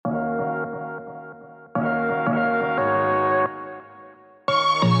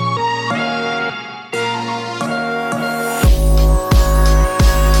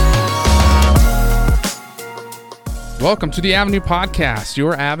Welcome to the Avenue Podcast,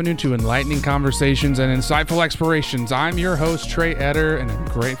 your avenue to enlightening conversations and insightful explorations. I'm your host, Trey Eder, and I'm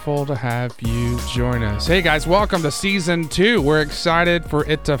grateful to have you join us. Hey guys, welcome to Season 2. We're excited for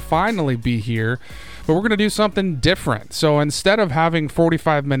it to finally be here, but we're going to do something different. So instead of having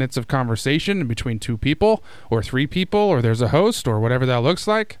 45 minutes of conversation between two people or three people, or there's a host or whatever that looks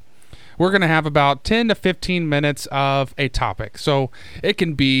like, we're going to have about 10 to 15 minutes of a topic. So it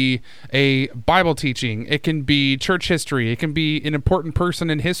can be a Bible teaching. It can be church history. It can be an important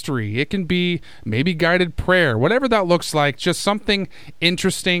person in history. It can be maybe guided prayer, whatever that looks like, just something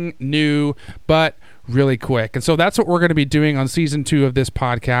interesting, new, but really quick. And so that's what we're going to be doing on Season 2 of this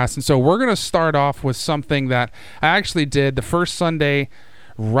podcast. And so we're going to start off with something that I actually did the first Sunday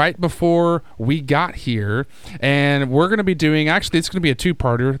right before we got here, and we're going to be doing, actually it's going to be a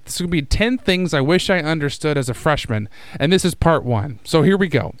two-parter. This is going to be 10 things I wish I understood as a freshman, and this is part 1. So here we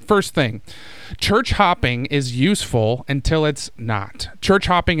go. First thing, church hopping is useful until it's not. Church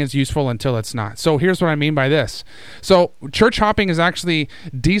hopping is useful until it's not. So here's what I mean by this. So church hopping is actually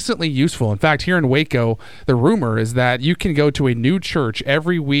decently useful. In fact, here in Waco, the rumor is that you can go to a new church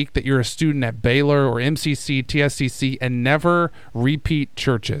every week that you're a student at Baylor or MCC, TSCC, and never repeat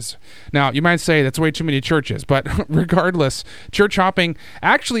churches. Now, you might say that's way too many churches, but regardless, church hopping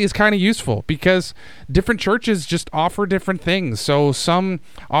actually is kind of useful because different churches just offer different things. So some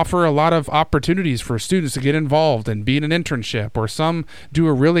offer a lot of opportunities for students to get involved and be in an internship, or some do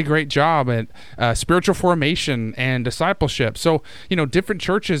a really great job at spiritual formation and discipleship. So, different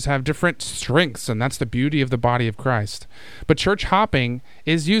churches have different strengths, and that's the beauty of the body of Christ. But church hopping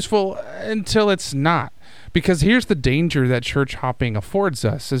is useful until it's not. Because here's the danger that church hopping affords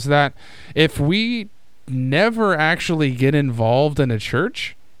us, is that if we never actually get involved in a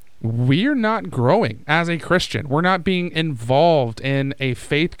church, we're not growing as a Christian. We're not being involved in a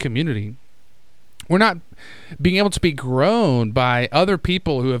faith community. We're not being able to be grown by other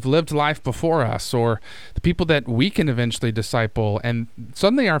people who have lived life before us, or the people that we can eventually disciple. And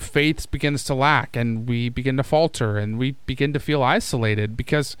suddenly our faith begins to lack, and we begin to falter, and we begin to feel isolated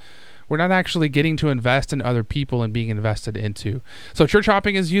because we're not actually getting to invest in other people and being invested into. So church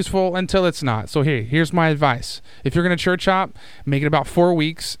hopping is useful until it's not. So here's my advice. If you're going to church hop, make it about 4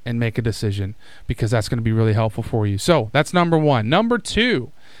 weeks and make a decision, because that's going to be really helpful for you. So that's number 1. Number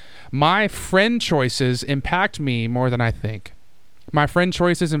 2, my friend choices impact me more than I think. My friend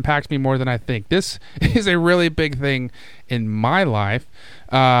choices impact me more than I think. This is a really big thing in my life.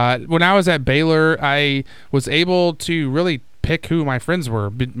 When I was at Baylor, I was able to really pick who my friends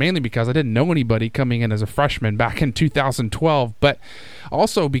were, mainly because I didn't know anybody coming in as a freshman back in 2012, but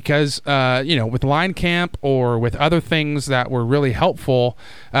also because, with line camp or with other things that were really helpful,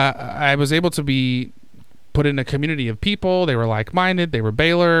 I was able to be put in a community of people. They were like-minded. They were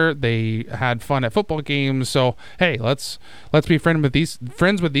Baylor. They had fun at football games. So, hey, let's be friends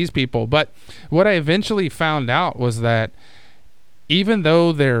with these people. But what I eventually found out was that even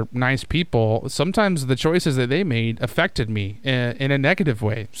though they're nice people, sometimes the choices that they made affected me in a negative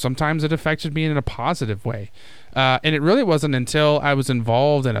way. Sometimes it affected me in a positive way. And it really wasn't until I was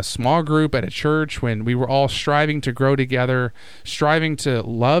involved in a small group at a church when we were all striving to grow together, striving to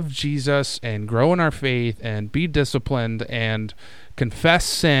love Jesus and grow in our faith and be disciplined and confess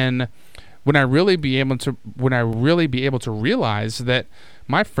sin, when I really be able to realize that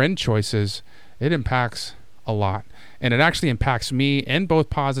my friend choices, it impacts a lot. And it actually impacts me in both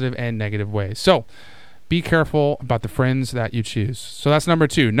positive and negative ways. So be careful about the friends that you choose. So that's number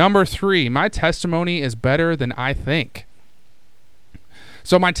 2. Number 3, my testimony is better than I think.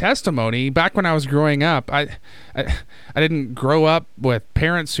 So my testimony, back when I was growing up, I didn't grow up with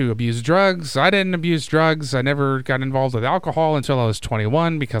parents who abused drugs. I didn't abuse drugs. I never got involved with alcohol until I was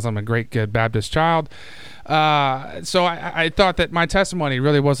 21 because I'm a great, good Baptist child. So I thought that my testimony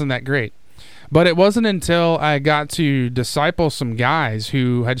really wasn't that great. But it wasn't until I got to disciple some guys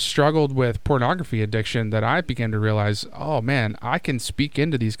who had struggled with pornography addiction that I began to realize, oh man, I can speak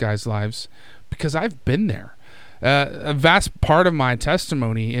into these guys' lives because I've been there. A vast part of my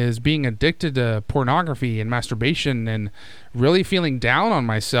testimony is being addicted to pornography and masturbation and really feeling down on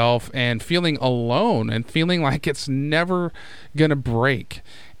myself and feeling alone and feeling like it's never going to break.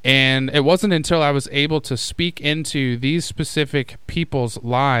 And it wasn't until I was able to speak into these specific people's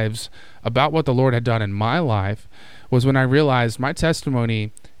lives about what the Lord had done in my life was when I realized my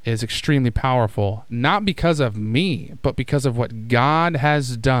testimony is extremely powerful, not because of me, but because of what God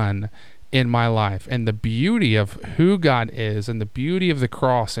has done in my life and the beauty of who God is and the beauty of the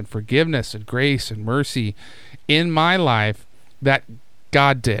cross and forgiveness and grace and mercy in my life that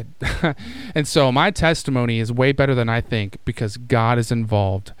God did. And so my testimony is way better than I think because God is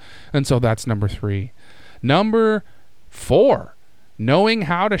involved. And so that's number 3. Number 4, knowing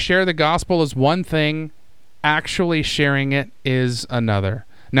how to share the gospel is one thing, actually sharing it is another.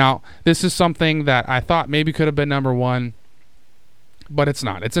 Now, this is something that I thought maybe could have been number 1, but it's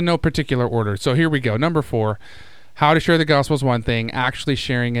not. It's in no particular order. So here we go. Number 4, how to share the gospel is one thing, actually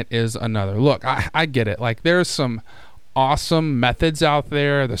sharing it is another. Look, I get it. Like, there's some awesome methods out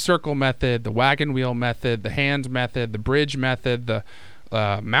there: the circle method, the wagon wheel method, the hand method, the bridge method, the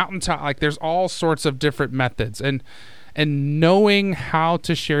mountaintop. Like, there's all sorts of different methods. And knowing how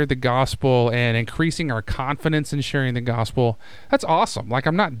to share the gospel and increasing our confidence in sharing the gospel, that's awesome. Like,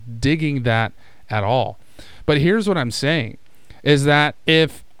 I'm not digging that at all. But here's what I'm saying, is that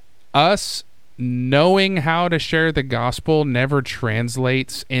if us knowing how to share the gospel never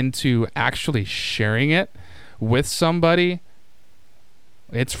translates into actually sharing it with somebody,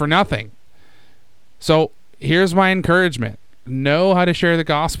 it's for nothing. So here's my encouragement: know how to share the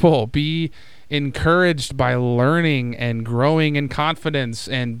gospel. Be encouraged by learning and growing in confidence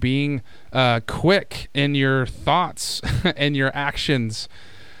and being quick in your thoughts and your actions,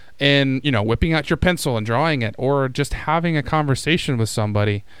 and whipping out your pencil and drawing it, or just having a conversation with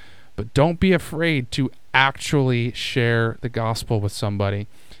somebody. But don't be afraid to actually share the gospel with somebody.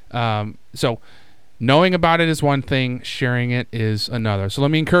 So knowing about it is one thing, sharing it is another. So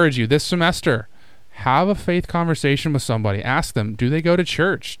let me encourage you this semester: have a faith conversation with somebody. Ask them, do they go to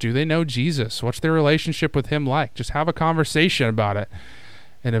church? Do they know Jesus? What's their relationship with him like? Just have a conversation about it,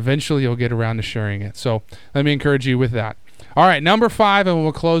 and eventually you'll get around to sharing it. So let me encourage you with that. All right, number 5, and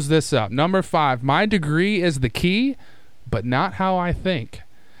we'll close this up. Number 5, my degree is the key, but not how I think.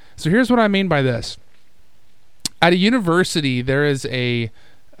 So here's what I mean by this. At a university, there is a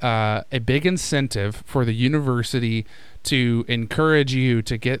big incentive for the university to encourage you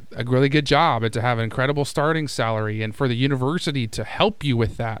to get a really good job and to have an incredible starting salary, and for the university to help you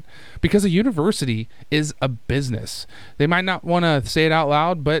with that, because a university is a business. They might not want to say it out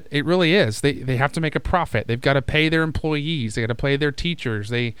loud, but it really is. They have to make a profit. They've got to pay their employees. They got to pay their teachers.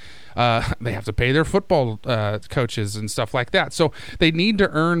 They have to pay their football coaches and stuff like that. So they need to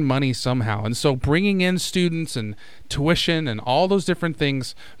earn money somehow. And so bringing in students and tuition and all those different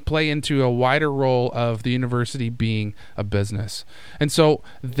things play into a wider role of the university being a business. And so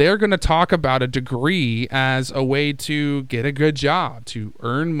they're going to talk about a degree as a way to get a good job, to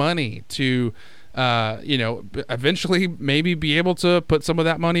earn money, to eventually maybe be able to put some of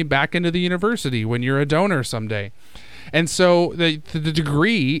that money back into the university when you're a donor someday. And so the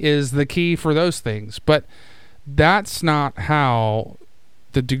degree is the key for those things. But that's not how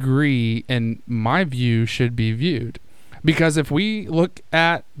the degree, in my view, should be viewed. Because if we look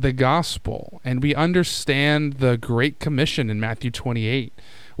at the gospel and we understand the Great Commission in Matthew 28,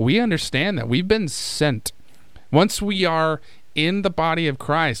 we understand that we've been sent. Once we are in the body of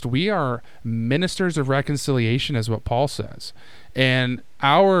Christ, we are ministers of reconciliation, is what Paul says. And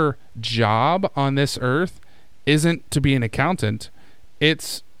our job on this earth isn't to be an accountant.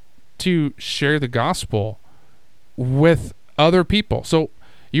 It's to share the gospel with other people. So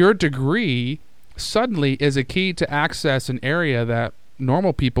your degree suddenly is a key to access an area that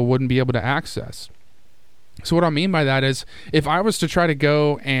normal people wouldn't be able to access. So what I mean by that is, if I was to try to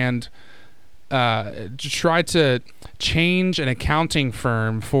go and try to change an accounting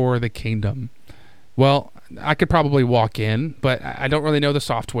firm for the kingdom, well, I could probably walk in, but I don't really know the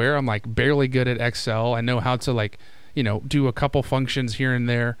software. I'm like barely good at Excel. I know how to do a couple functions here and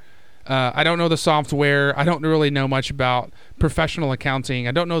there. I don't know the software. I don't really know much about professional accounting.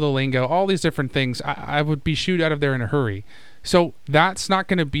 I don't know the lingo, all these different things. I would be shooed out of there in a hurry. So that's not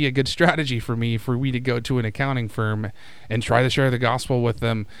going to be a good strategy for me to go to an accounting firm and try to share the gospel with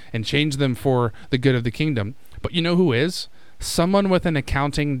them and change them for the good of the kingdom. But you know who is? Someone with an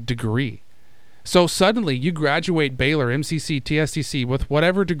accounting degree. So suddenly you graduate Baylor, MCC, TSTC with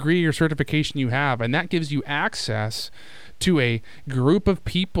whatever degree or certification you have, and that gives you access to a group of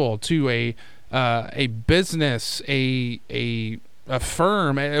people, to a business, a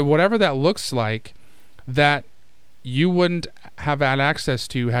firm, whatever that looks like, that you wouldn't have had access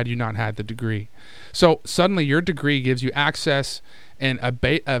to had you not had the degree. So suddenly your degree gives you access and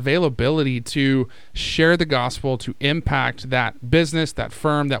availability to share the gospel, to impact that business, that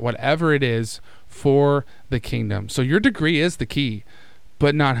firm, that whatever it is for the kingdom. So your degree is the key,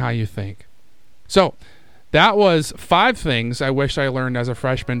 but not how you think. So that was 5 things I wish I learned as a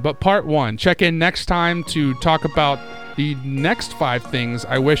freshman, but part 1. Check in next time to talk about the next 5 things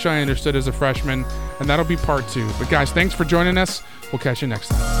I wish I understood as a freshman, and that'll be part 2. But guys, thanks for joining us. We'll catch you next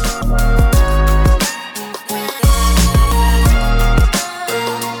time.